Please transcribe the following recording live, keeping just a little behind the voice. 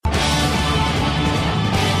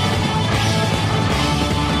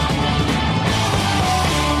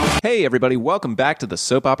Hey everybody, welcome back to the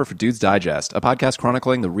Soap Opera for Dudes Digest, a podcast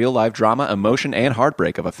chronicling the real-life drama, emotion, and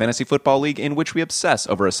heartbreak of a fantasy football league in which we obsess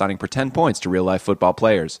over assigning pretend points to real-life football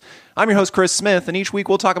players. I'm your host, Chris Smith, and each week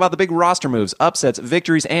we'll talk about the big roster moves, upsets,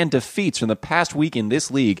 victories, and defeats from the past week in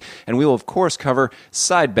this league, and we will of course cover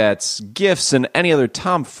side bets, gifts, and any other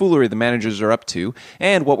tomfoolery the managers are up to,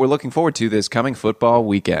 and what we're looking forward to this coming football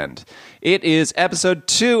weekend. It is episode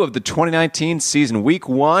 2 of the 2019 season, week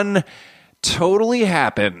 1. Totally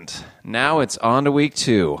happened. Now it's on to week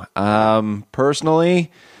 2.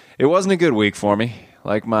 Personally, it wasn't a good week for me.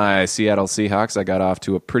 Like my Seattle Seahawks, I got off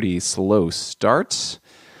to a pretty slow start.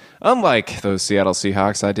 Unlike those Seattle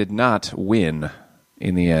Seahawks, I did not win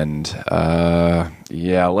in the end.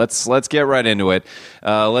 Let's get right into it.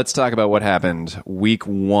 Let's talk about what happened week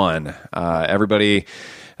 1. Everybody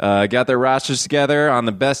got their rosters together on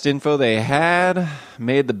the best info they had,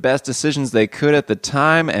 made the best decisions they could at the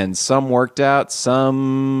time, and some worked out,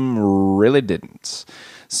 some really didn't.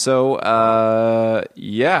 So,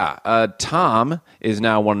 Tom is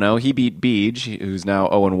now 1-0. He beat Beej, who's now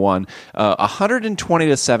 0-1,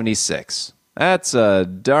 120-76. That's a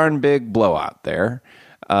darn big blowout there.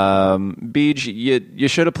 Beej, you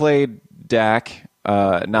should have played Dak,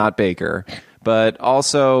 not Baker. But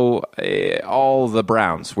also, all the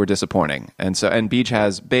Browns were disappointing. And Beej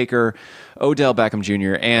has Baker, Odell Beckham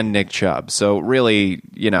Jr., and Nick Chubb. So really,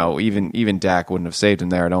 even Dak wouldn't have saved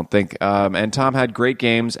him there, I don't think. And Tom had great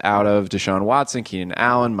games out of Deshaun Watson, Keenan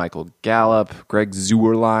Allen, Michael Gallup, Greg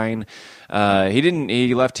Zuerlein.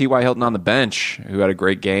 He left T.Y. Hilton on the bench, who had a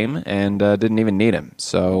great game, and didn't even need him.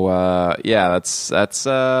 So, that's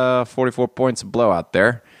 44 points of blowout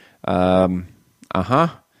there.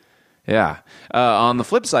 Yeah. On the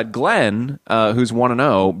flip side, Glenn, who's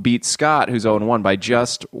 1-0, beat Scott, who's 0-1, by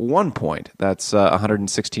just 1 point. That's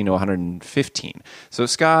 116-115. So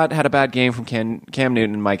Scott had a bad game from Cam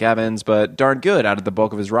Newton and Mike Evans, but darn good out of the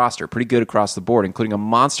bulk of his roster. Pretty good across the board, including a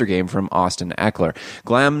monster game from Austin Eckler.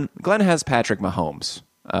 Glenn has Patrick Mahomes.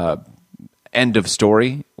 End of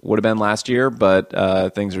story. Would have been last year,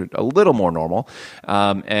 but things are a little more normal.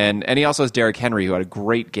 And he also has Derrick Henry, who had a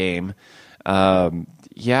great game. I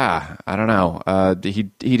don't know. He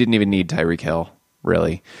didn't even need Tyreek Hill,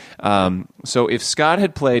 really. So if Scott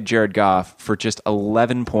had played Jared Goff for just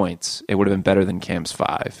 11 points, it would have been better than Cam's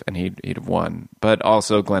 5, and he'd have won. But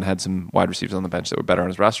also, Glenn had some wide receivers on the bench that were better on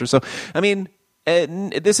his roster. So, I mean,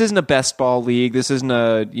 this isn't a best ball league. This isn't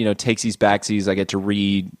a, takesies backsies. I get to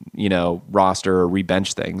roster or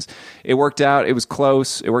re-bench things. It worked out. It was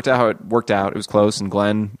close. It worked out how it worked out. It was close, and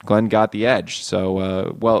Glenn got the edge.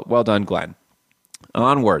 So, well done, Glenn.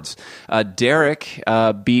 Onwards. Derek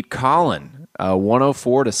beat Colin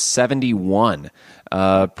 104-71.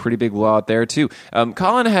 Pretty big blowout there, too.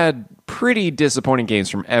 Colin had pretty disappointing games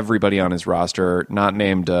from everybody on his roster, not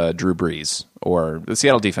named Drew Brees, or the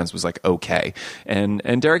Seattle defense was okay. And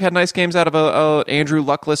Derek had nice games out of Andrew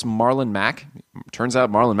Luckless, Marlon Mack. Turns out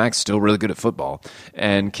Marlon Mack's still really good at football.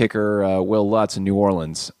 And kicker Will Lutz in New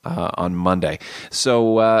Orleans on Monday.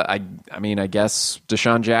 So, I guess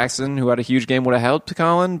Deshaun Jackson, who had a huge game, would have helped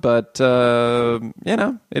Colin, but,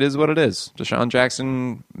 it is what it is. Deshaun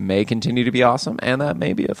Jackson may continue to be awesome, and that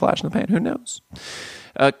may be a flash in the pan. Who knows?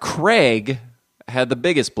 Craig had the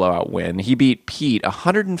biggest blowout win. He beat Pete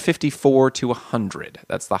 154-100.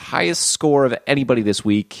 That's the highest score of anybody this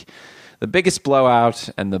week. The biggest blowout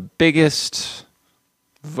and the biggest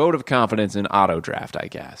vote of confidence in auto draft, I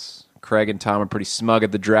guess. Craig and Tom are pretty smug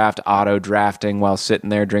at the draft, auto drafting while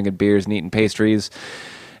sitting there drinking beers and eating pastries.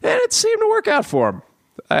 And it seemed to work out for them.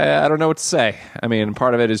 I don't know what to say. I mean,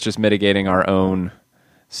 part of it is just mitigating our own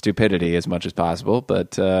stupidity as much as possible.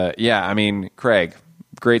 But, Craig,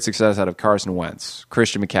 great success out of Carson Wentz,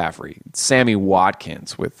 Christian McCaffrey, Sammy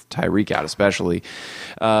Watkins with Tyreek out especially.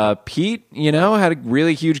 Pete, had a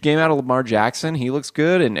really huge game out of Lamar Jackson. He looks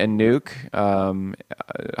good, and Nuke.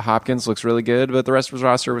 Hopkins looks really good, but the rest of his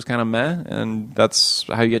roster was kind of meh, and that's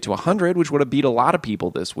how you get to 100, which would have beat a lot of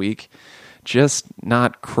people this week. Just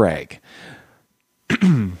not Craig.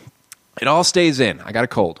 It all stays in. I got a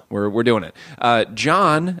cold. We're doing it.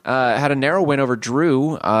 John had a narrow win over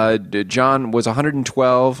Drew. John was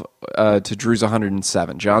 112 to Drew's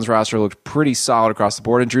 107. John's roster looked pretty solid across the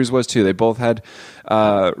board, and Drew's was too. They both had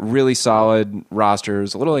really solid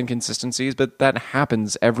rosters, a little inconsistencies, but that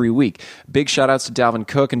happens every week. Big shout-outs to Dalvin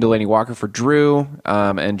Cook and Delaney Walker for Drew,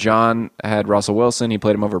 and John had Russell Wilson. He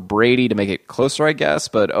played him over Brady to make it closer, I guess,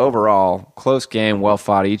 but overall, close game, well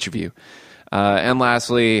fought, each of you. And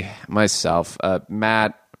lastly, myself,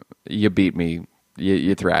 Matt, you beat me.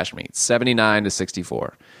 You thrashed me,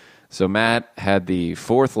 79-64. So Matt had the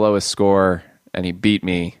fourth lowest score, and he beat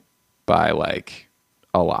me by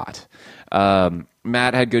a lot.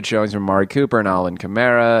 Matt had good showings from Amari Cooper and Alvin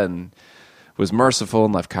Kamara and was merciful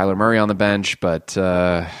and left Kyler Murray on the bench. But,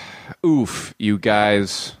 you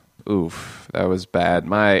guys, that was bad.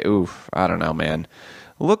 I don't know, man.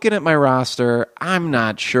 Looking at my roster, I'm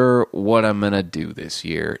not sure what I'm going to do this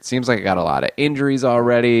year. It seems like I got a lot of injuries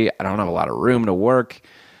already. I don't have a lot of room to work.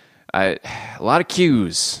 A lot of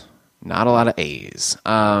Qs, not a lot of As.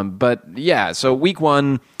 But yeah, so week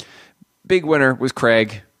 1, big winner was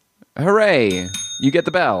Craig. Hooray! You get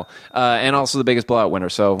the bell. And also the biggest blowout winner,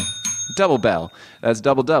 so double bell. That's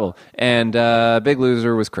double. And big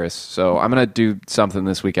loser was Chris. So I'm going to do something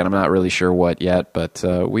this weekend. I'm not really sure what yet, but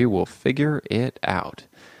we will figure it out.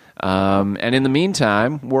 And in the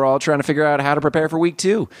meantime, we're all trying to figure out how to prepare for week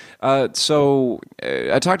 2. So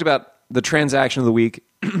I talked about the transaction of the week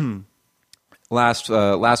last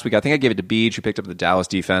week. I think I gave it to Beej, who picked up the Dallas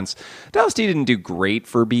defense. Dallas D didn't do great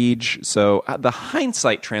for Beej. So the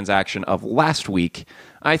hindsight transaction of last week,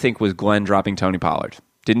 I think, was Glenn dropping Tony Pollard.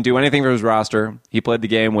 Didn't do anything for his roster. He played the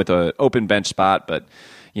game with an open bench spot, but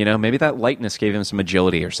maybe that lightness gave him some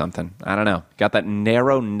agility or something. I don't know. Got that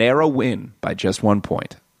narrow win by just 1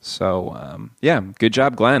 point. So, good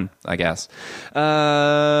job, Glenn, I guess.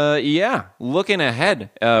 Looking ahead,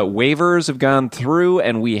 waivers have gone through,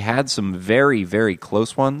 and we had some very, very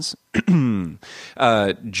close ones. John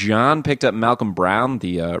picked up Malcolm Brown,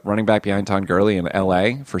 the running back behind Todd Gurley in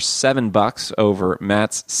L.A., for $7 over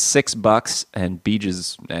Matt's $6 and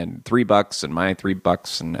Beej's and $3 and my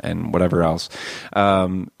 $3 and whatever else.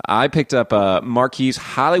 I picked up Marquise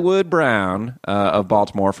Hollywood Brown of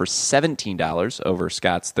Baltimore for $17 over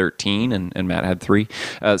Scott's 13, and Matt had 3.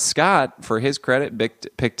 Scott, for his credit,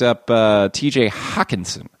 picked up T.J.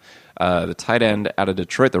 Hockenson, the tight end out of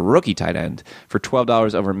Detroit, the rookie tight end, for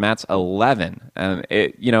 $12 over Matt's 11. And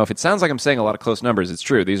if it sounds like I'm saying a lot of close numbers, it's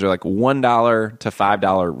true. These are like $1 to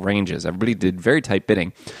 $5 ranges. Everybody did very tight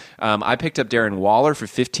bidding. I picked up Darren Waller for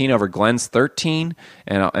 15 over Glenn's 13,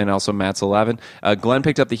 and also Matt's 11. Glenn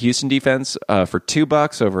picked up the Houston defense for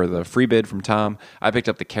 $2 over the free bid from Tom. I picked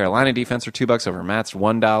up the Carolina defense for $2 over Matt's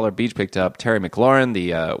 $1. Beej picked up Terry McLaurin,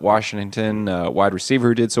 the Washington wide receiver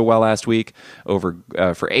who did so well last week, for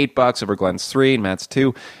 $8 over Glenn's 3 and Matt's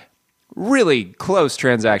 2. Really close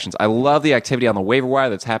transactions. I love the activity on the waiver wire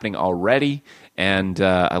that's happening already. And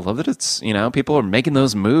I love that it's, people are making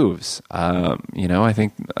those moves. I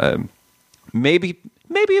think maybe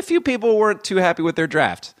a few people weren't too happy with their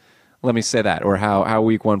draft. Let me say that, or how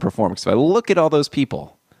week 1 performed. So I look at all those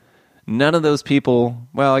people. None of those people,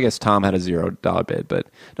 well, I guess Tom had a $0 bid, but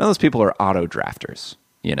none of those people are auto drafters,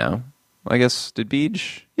 I guess, did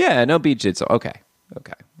Beej? Yeah, no, Beej did so. Okay.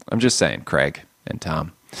 I'm just saying, Craig and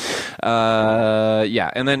Tom.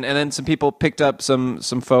 And then some people picked up some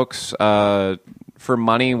folks for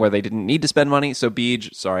money where they didn't need to spend money. So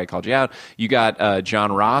Beej, sorry I called you out. You got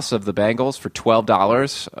John Ross of the Bengals for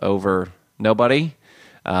 $12 over nobody.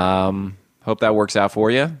 Hope that works out for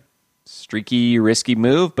you. Streaky, risky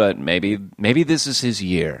move, but maybe this is his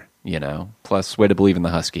year. Plus way to believe in the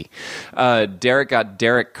Husky. Derek got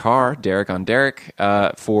Derek Carr, Derek on Derek,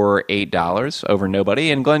 for $8 over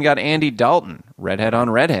nobody, and Glenn got Andy Dalton, redhead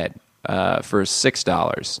on redhead, for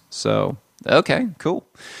 $6. So, okay, cool.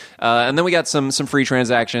 And then we got some free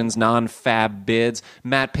transactions, non-fab bids.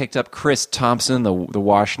 Matt picked up Chris Thompson, the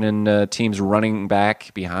Washington team's running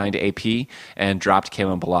back behind AP, and dropped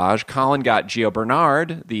Kalen Ballage. Colin got Gio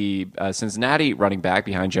Bernard, the Cincinnati running back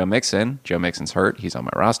behind Joe Mixon. Joe Mixon's hurt. He's on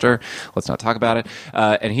my roster. Let's not talk about it.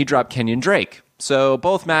 And he dropped Kenyon Drake. So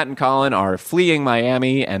both Matt and Colin are fleeing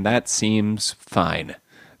Miami, and that seems fine.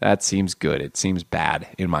 That seems good. It seems bad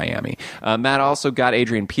in Miami. Matt also got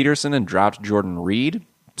Adrian Peterson and dropped Jordan Reed.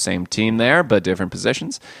 Same team there, but different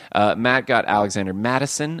positions. Matt got Alexander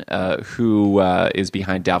Madison, who is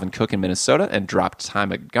behind Dalvin Cook in Minnesota, and dropped Ty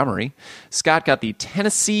Montgomery. Scott got the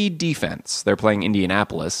Tennessee defense. They're playing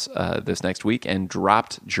Indianapolis this next week, and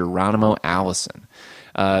dropped Geronimo Allison.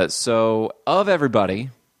 So, of everybody,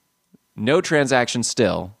 no transaction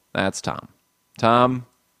still. That's Tom. Tom,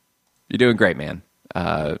 you're doing great, man.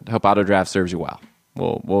 Hope AutoDraft serves you well.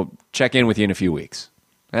 We'll check in with you in a few weeks.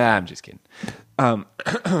 I'm just kidding.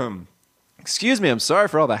 Excuse me, I'm sorry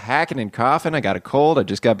for all the hacking and coughing. I got a cold. I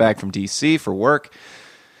just got back from D.C. for work.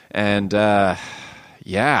 And,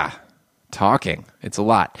 talking. It's a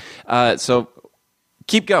lot. So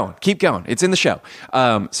keep going. It's in the show.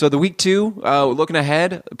 So the week 2, looking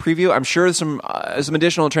ahead, preview, I'm sure some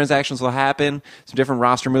additional transactions will happen. Some different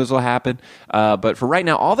roster moves will happen. But for right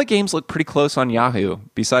now, all the games look pretty close on Yahoo.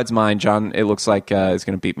 Besides mine, John, it looks like is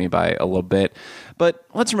going to beat me by a little bit. But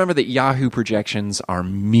let's remember that Yahoo projections are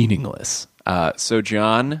meaningless. So,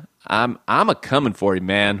 John, I'm a coming for you,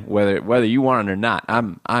 man. Whether you want it or not,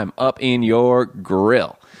 I'm up in your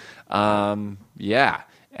grill. Yeah,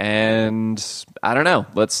 and I don't know.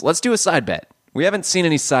 Let's do a side bet. We haven't seen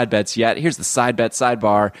any side bets yet. Here's the side bet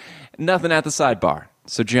sidebar. Nothing at the sidebar.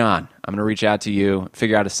 So John, I'm gonna reach out to you,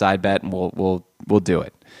 figure out a side bet, and we'll do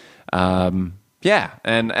it. Yeah,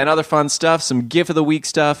 and other fun stuff, some GIF of the week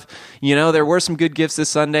stuff. You know, there were some good GIFs this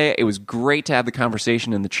Sunday. It was great to have the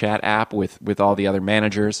conversation in the chat app with all the other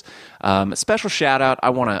managers. A special shout out. I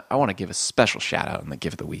wanna give a special shout out on the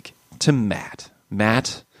GIF of the week to Matt.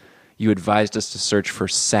 Matt, you advised us to search for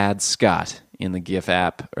Sad Scott in the GIF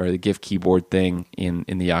app or the GIF keyboard thing in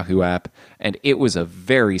the Yahoo app, and it was a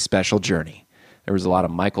very special journey. There was a lot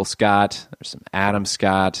of Michael Scott. There's some Adam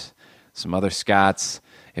Scott, some other Scotts.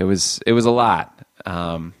 It was a lot.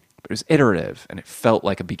 But it was iterative, and it felt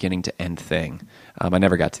like a beginning to end thing. I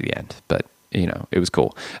never got to the end, but you know, it was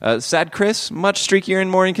cool. Sad Chris, much streakier and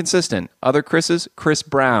more inconsistent. Other Chris's, Chris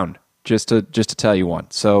Brown, just to tell you one.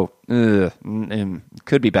 So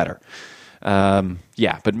could be better.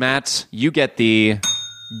 Yeah, but Matt, you get the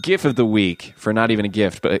GIF of the week for not even a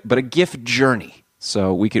gift, but a GIF journey.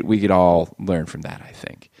 So we could all learn from that, I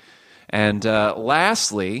think. And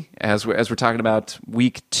lastly, as we're talking about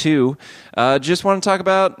week 2, just want to talk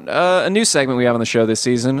about a new segment we have on the show this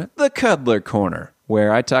season, the Cuddler Corner,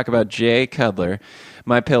 where I talk about Jay Cutler,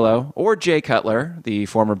 my pillow, or Jay Cutler, the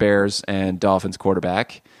former Bears and Dolphins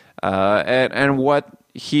quarterback, and what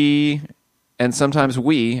he and sometimes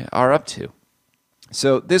we are up to.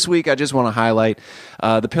 So this week, I just want to highlight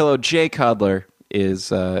the pillow. Jay Cutler is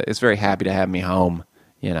very happy to have me home.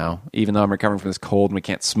 You know, even though I'm recovering from this cold and we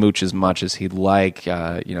can't smooch as much as he'd like,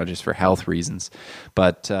 you know, just for health reasons.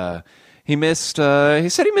 But he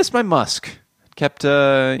said he missed my musk. Kept,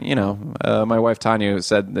 you know, my wife Tanya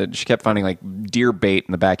said that she kept finding like deer bait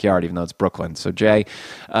in the backyard, even though it's Brooklyn. So Jay,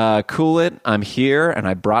 cool it. I'm here, and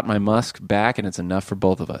I brought my musk back, and it's enough for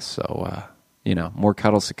both of us. So, you know, more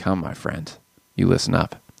cuddles to come, my friend. You listen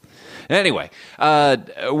up. Anyway,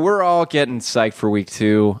 we're all getting psyched for week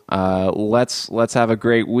 2. Let's have a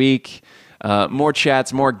great week. More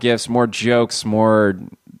chats, more gifts, more jokes, more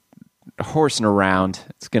horsing around.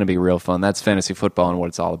 It's going to be real fun. That's fantasy football and what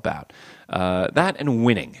it's all about. That and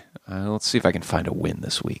winning. Let's see if I can find a win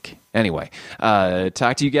this week. Anyway,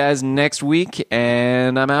 talk to you guys next week,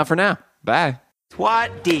 and I'm out for now. Bye.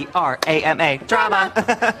 What? DRAMA. Drama.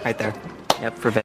 Right there. Yep, for